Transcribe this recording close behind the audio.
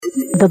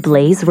The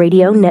Blaze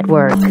Radio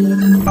Network.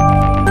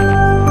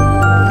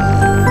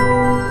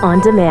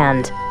 On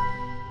demand.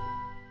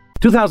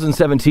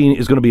 2017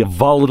 is going to be a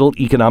volatile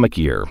economic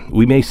year.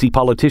 We may see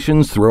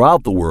politicians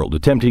throughout the world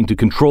attempting to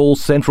control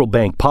central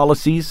bank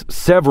policies.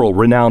 Several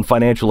renowned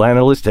financial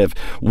analysts have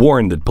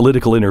warned that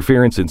political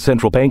interference in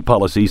central bank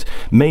policies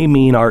may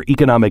mean our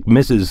economic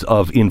misses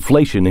of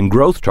inflation and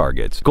growth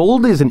targets.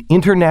 Gold is an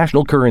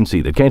international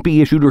currency that can't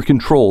be issued or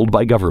controlled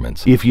by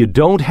governments. If you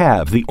don't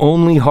have the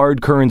only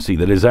hard currency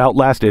that has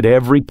outlasted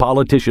every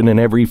politician and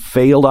every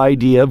failed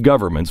idea of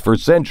governments for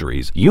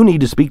centuries, you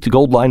need to speak to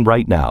Goldline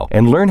right now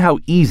and learn how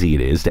easy it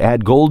is to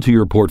add gold to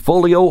your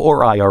portfolio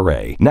or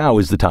IRA. Now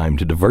is the time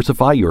to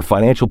diversify your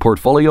financial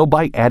portfolio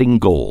by adding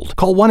gold.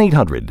 Call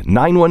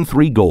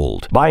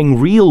 1-800-913-GOLD.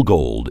 Buying real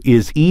gold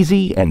is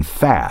easy and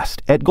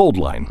fast at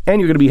Goldline. And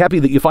you're going to be happy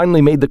that you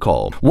finally made the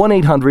call.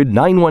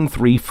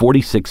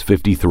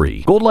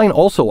 1-800-913-4653. Goldline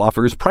also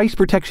offers price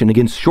protection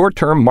against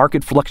short-term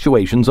market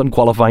fluctuations on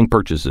qualifying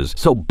purchases.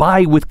 So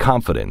buy with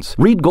confidence.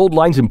 Read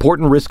Goldline's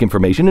important risk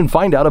information and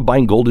find out if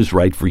buying gold is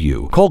right for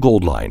you. Call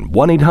Goldline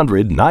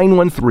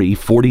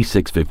 1-800-913-4653.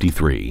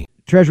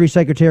 Treasury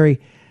Secretary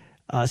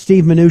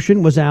Steve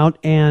Mnuchin was out,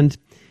 and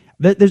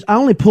I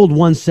only pulled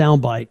one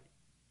soundbite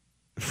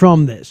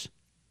from this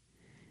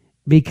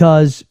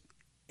because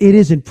it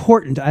is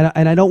important,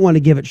 and I don't want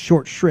to give it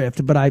short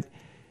shrift, but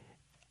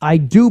I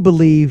do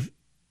believe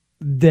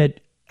that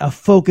a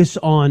focus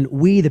on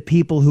we, the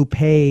people who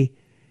pay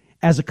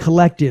as a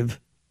collective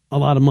a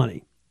lot of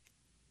money,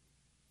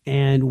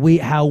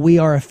 and how we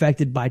are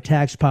affected by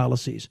tax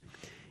policies.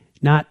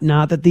 Not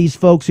that these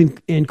folks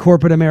in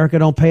corporate America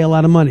don't pay a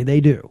lot of money.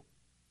 They do.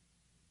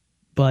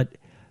 But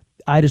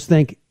I just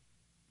think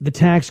the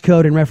tax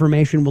code and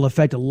reformation will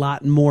affect a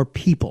lot more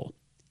people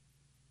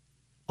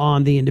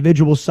on the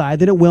individual side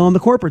than it will on the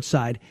corporate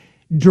side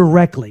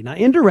directly. Now,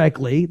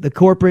 indirectly, the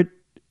corporate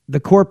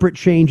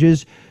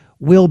changes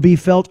will be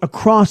felt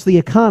across the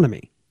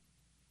economy,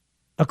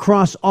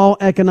 across all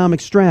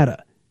economic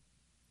strata.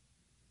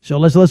 So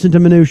let's listen to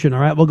Mnuchin, all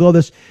right? We'll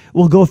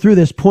go through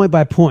this point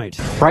by point.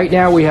 Right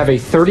now we have a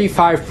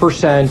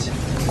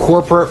 35%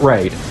 corporate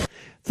rate.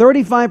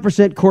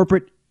 35%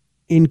 corporate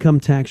income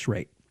tax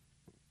rate.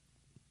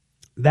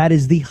 That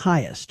is the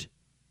highest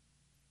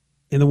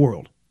in the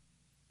world.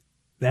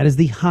 That is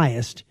the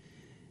highest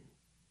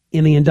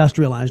in the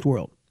industrialized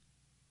world.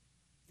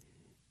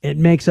 It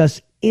makes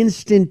us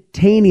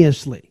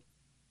instantaneously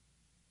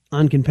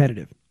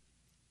uncompetitive.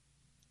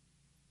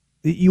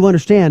 You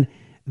understand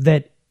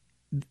that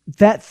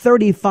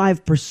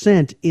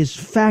 35% is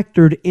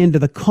factored into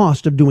the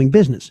cost of doing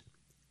business.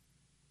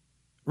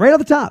 Right off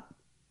the top,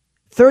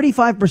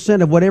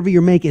 35% of whatever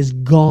you make is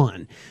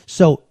gone.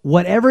 So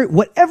whatever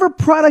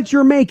product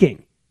you're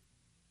making,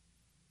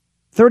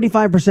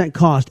 35%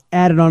 cost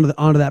added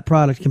onto that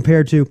product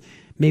compared to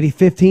maybe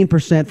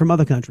 15% from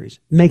other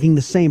countries making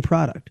the same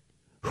product.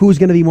 Who's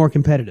going to be more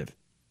competitive?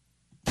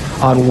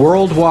 On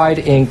worldwide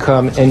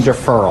income and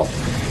deferral,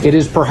 it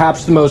is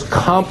perhaps the most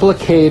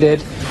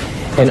complicated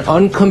and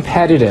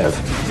uncompetitive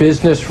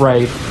business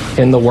rate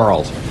in the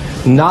world.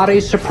 Not a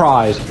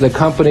surprise that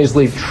companies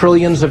leave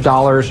trillions of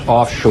dollars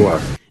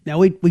offshore. Now,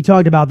 we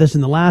talked about this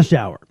in the last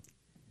hour.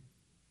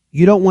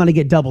 You don't want to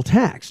get double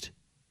taxed.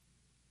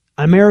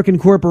 An American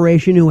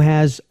corporation who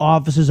has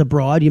offices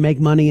abroad, you make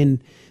money in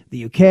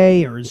the UK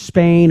or in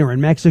Spain or in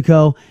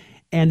Mexico,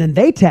 and then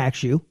they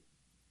tax you.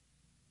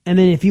 And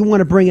then if you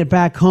want to bring it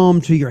back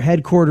home to your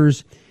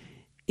headquarters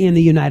in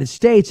the United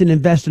States and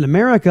invest in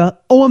America,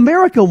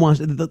 America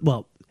wants,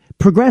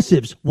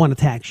 progressives want to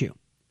tax you.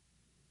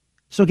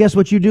 So guess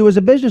what you do as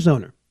a business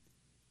owner?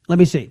 Let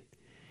me see.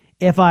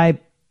 If I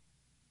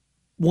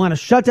want to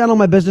shut down all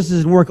my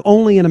businesses and work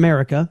only in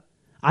America,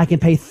 I can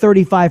pay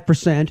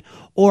 35%,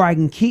 or I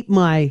can keep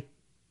my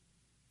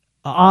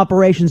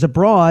operations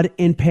abroad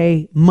and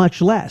pay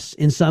much less.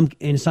 In some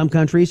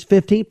countries,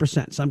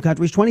 15%, some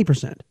countries,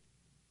 20%.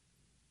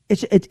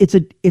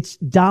 It's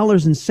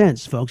dollars and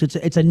cents, folks.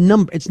 It's a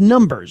number. It's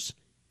numbers.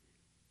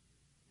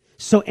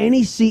 So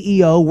any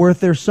CEO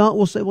worth their salt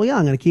will say, "Well, yeah,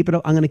 I'm going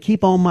to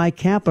keep all my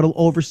capital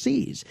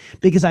overseas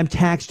because I'm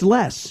taxed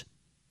less."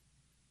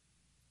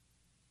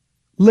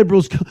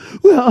 Liberals go,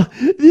 "Well,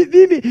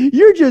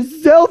 you're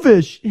just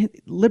selfish."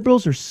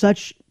 Liberals are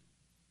such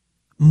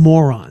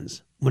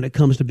morons when it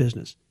comes to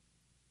business.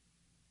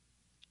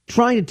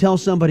 Trying to tell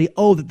somebody,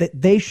 that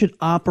they should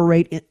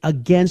operate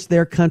against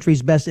their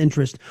country's best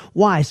interest.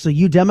 Why? So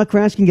you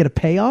Democrats can get a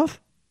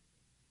payoff?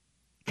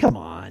 Come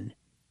on.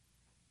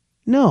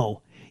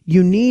 No.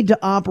 You need to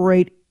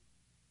operate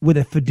with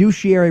a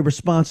fiduciary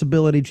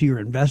responsibility to your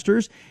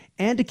investors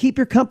and to keep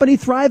your company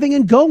thriving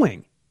and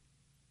going.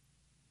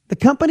 The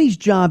company's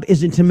job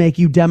isn't to make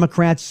you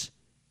Democrats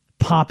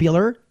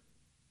popular.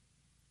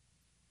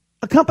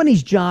 A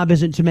company's job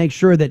isn't to make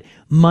sure that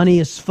money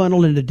is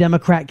funneled into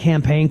Democrat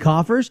campaign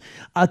coffers.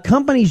 A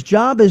company's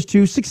job is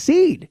to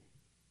succeed,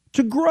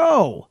 to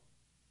grow,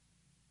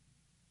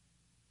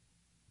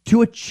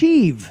 to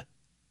achieve.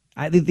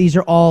 I think these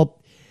are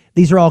all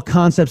These are all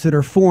concepts that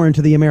are foreign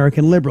to the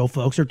American liberal,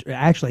 folks, or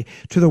actually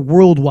to the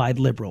worldwide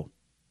liberal.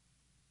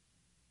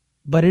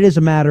 But it is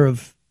a matter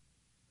of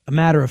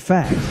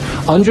fact.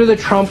 Under the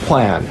Trump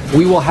plan,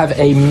 we will have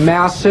a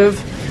massive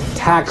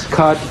tax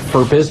cut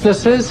for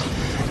businesses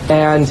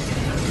and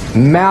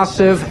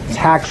massive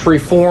tax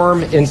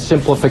reform and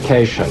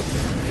simplification.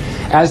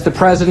 As the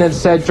president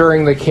said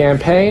during the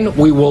campaign,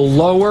 we will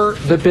lower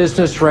the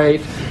business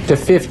rate to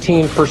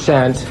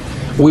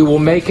 15%. We will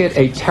make it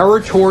a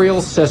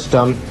territorial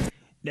system.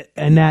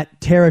 And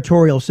that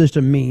territorial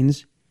system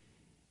means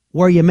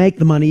where you make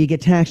the money, you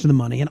get taxed on the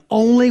money, and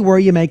only where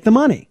you make the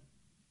money.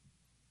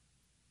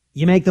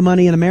 You make the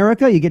money in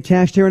America, you get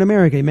taxed here in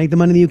America. You make the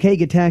money in the UK, you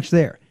get taxed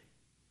there.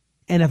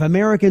 And if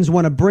Americans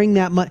want to bring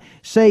that money,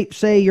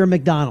 say you're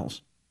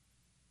McDonald's,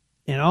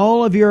 and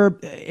all of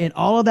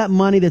that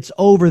money that's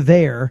over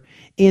there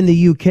in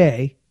the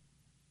UK,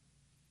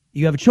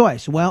 you have a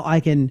choice. Well, I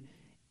can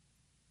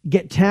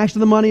get taxed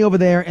on the money over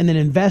there and then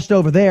invest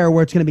over there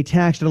where it's going to be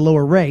taxed at a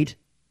lower rate.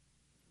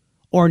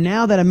 Or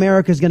now that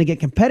America is going to get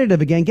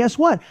competitive again, guess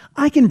what?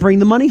 I can bring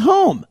the money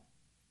home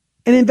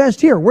and invest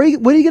here. What are you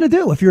going to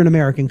do if you're an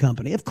American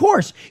company? Of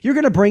course, you're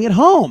going to bring it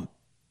home.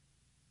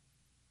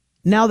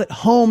 Now that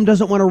home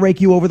doesn't want to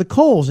rake you over the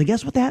coals. And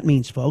guess what that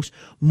means, folks?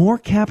 More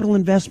capital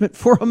investment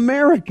for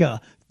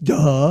America.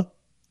 Duh.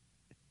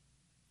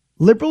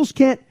 Liberals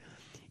can't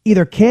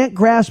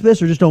grasp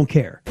this or just don't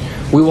care.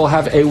 We will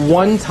have a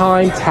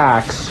one-time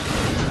tax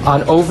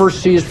on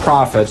overseas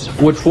profits,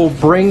 which will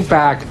bring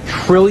back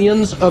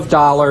trillions of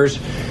dollars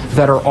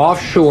that are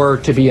offshore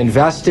to be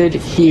invested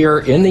here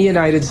in the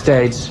United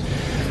States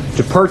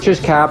to purchase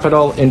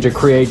capital and to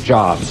create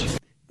jobs.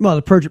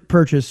 Well, to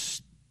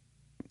purchase,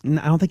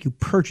 I don't think you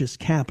purchase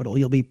capital.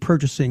 You'll be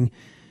purchasing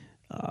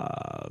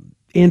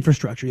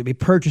infrastructure. You'll be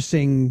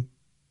purchasing,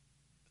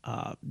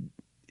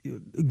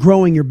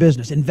 growing your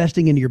business,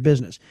 investing into your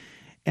business.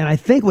 And I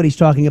think what he's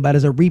talking about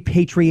is a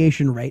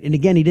repatriation rate. And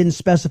again, he didn't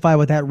specify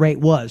what that rate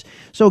was.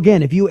 So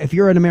again, if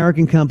you're an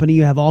American company,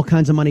 you have all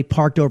kinds of money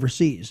parked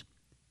overseas.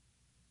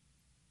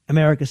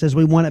 America says,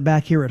 we want it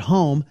back here at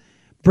home.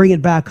 Bring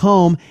it back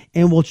home,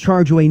 and we'll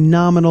charge you a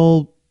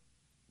nominal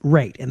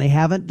rate. And they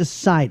haven't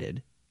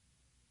decided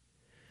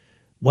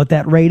what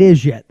that rate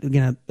is yet.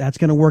 Again, that's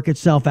going to work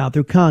itself out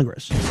through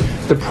Congress.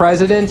 The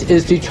president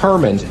is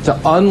determined to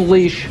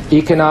unleash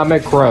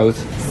economic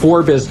growth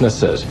for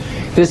businesses.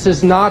 This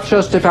is not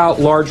just about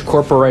large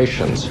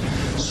corporations.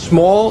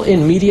 Small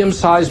and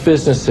medium-sized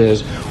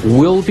businesses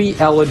will be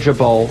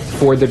eligible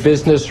for the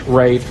business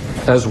rate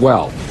as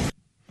well.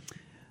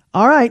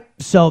 All right,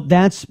 so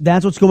that's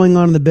what's going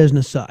on the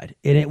business side,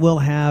 and it will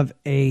have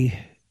a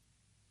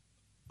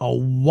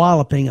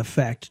walloping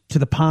effect to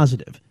the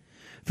positive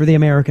for the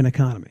American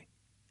economy.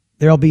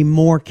 There'll be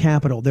more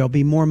capital. There'll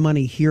be more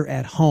money here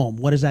at home.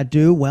 What does that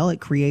do? Well, it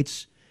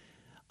creates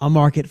a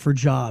market for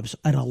jobs,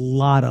 and a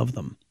lot of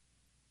them.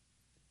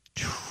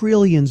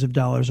 Trillions of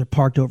dollars are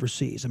parked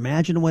overseas.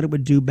 Imagine what it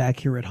would do back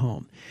here at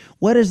home.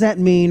 What does that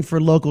mean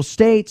for local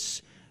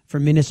states, for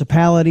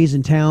municipalities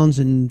and towns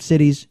and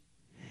cities?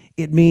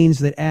 It means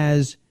that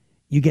as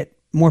you get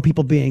more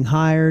people being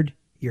hired,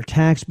 your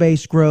tax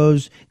base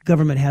grows,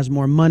 government has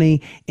more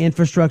money,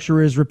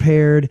 infrastructure is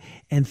repaired,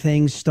 and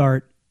things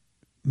start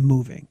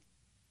moving.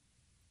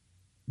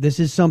 This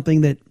is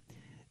something that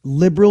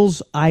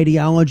liberals'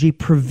 ideology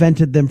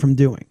prevented them from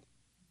doing.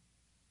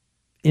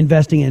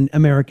 Investing in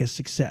America's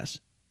success.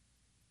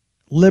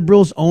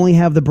 Liberals only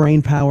have the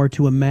brain power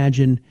to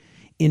imagine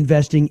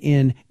investing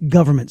in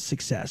government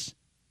success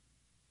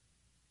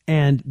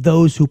and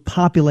those who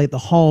populate the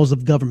halls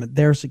of government,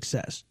 their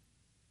success.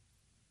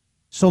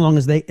 So long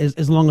as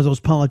as long as those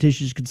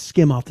politicians could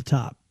skim off the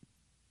top.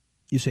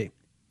 You see,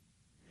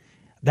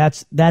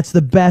 that's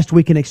the best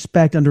we can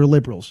expect under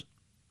liberals,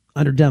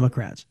 under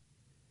Democrats.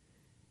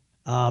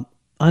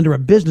 Under a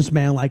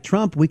businessman like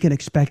Trump, we can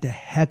expect a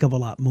heck of a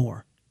lot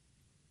more.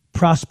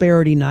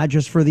 Prosperity, not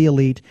just for the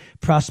elite.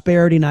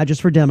 Prosperity, not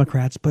just for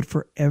Democrats, but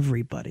for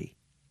everybody.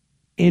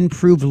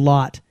 Improved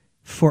lot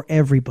for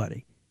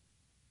everybody.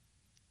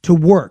 To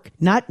work,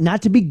 not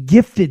to be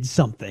gifted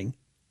something,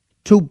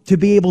 to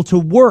be able to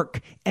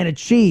work and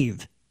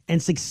achieve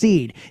and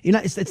succeed.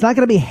 It's not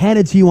going to be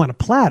handed to you on a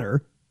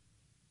platter.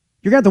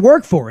 You're going to have to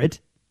work for it.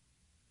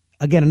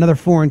 Again, another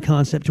foreign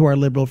concept to our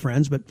liberal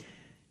friends, but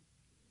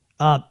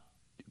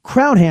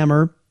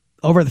Krauthammer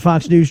over at the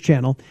Fox News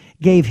Channel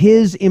gave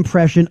his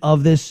impression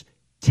of this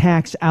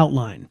tax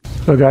outline.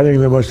 Look, I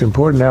think the most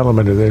important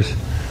element of this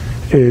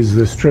is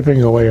the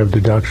stripping away of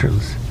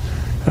deductions.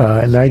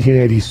 In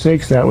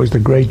 1986, that was the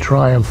great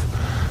triumph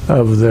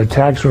of the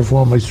tax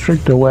reform. We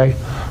stripped away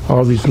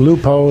all these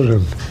loopholes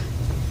and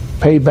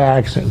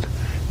paybacks and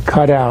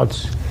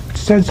cutouts,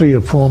 essentially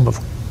a form of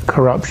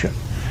corruption.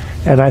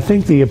 And I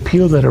think the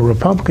appeal that a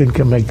Republican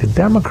can make to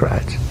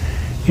Democrats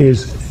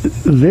is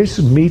this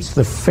meets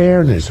the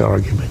fairness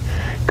argument,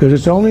 because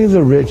it's only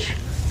the rich,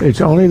 it's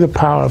only the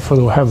powerful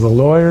who have the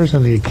lawyers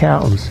and the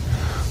accountants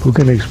who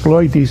can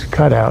exploit these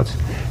cutouts,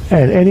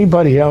 and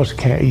anybody else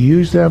can't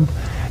use them.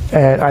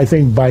 And I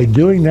think by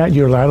doing that,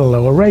 you're allowed to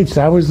lower rates.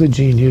 That was the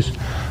genius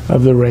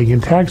of the Reagan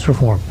tax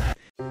reform.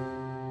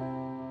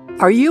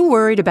 Are you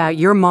worried about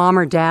your mom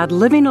or dad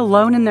living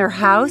alone in their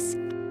house?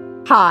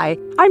 Hi,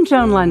 I'm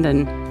Joan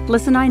London.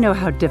 Listen, I know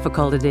how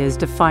difficult it is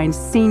to find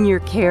senior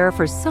care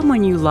for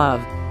someone you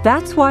love.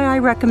 That's why I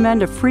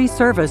recommend a free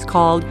service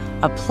called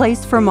A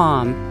Place for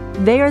Mom.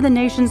 They are the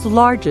nation's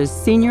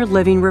largest senior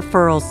living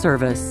referral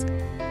service.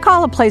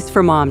 Call A Place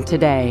for Mom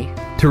today.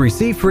 To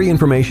receive free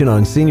information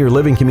on senior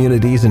living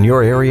communities in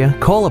your area,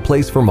 call A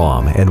Place for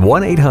Mom at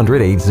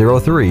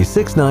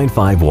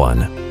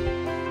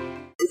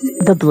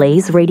 1-800-803-6951. The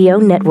Blaze Radio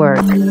Network.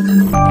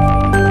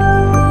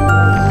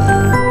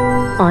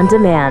 On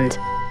demand.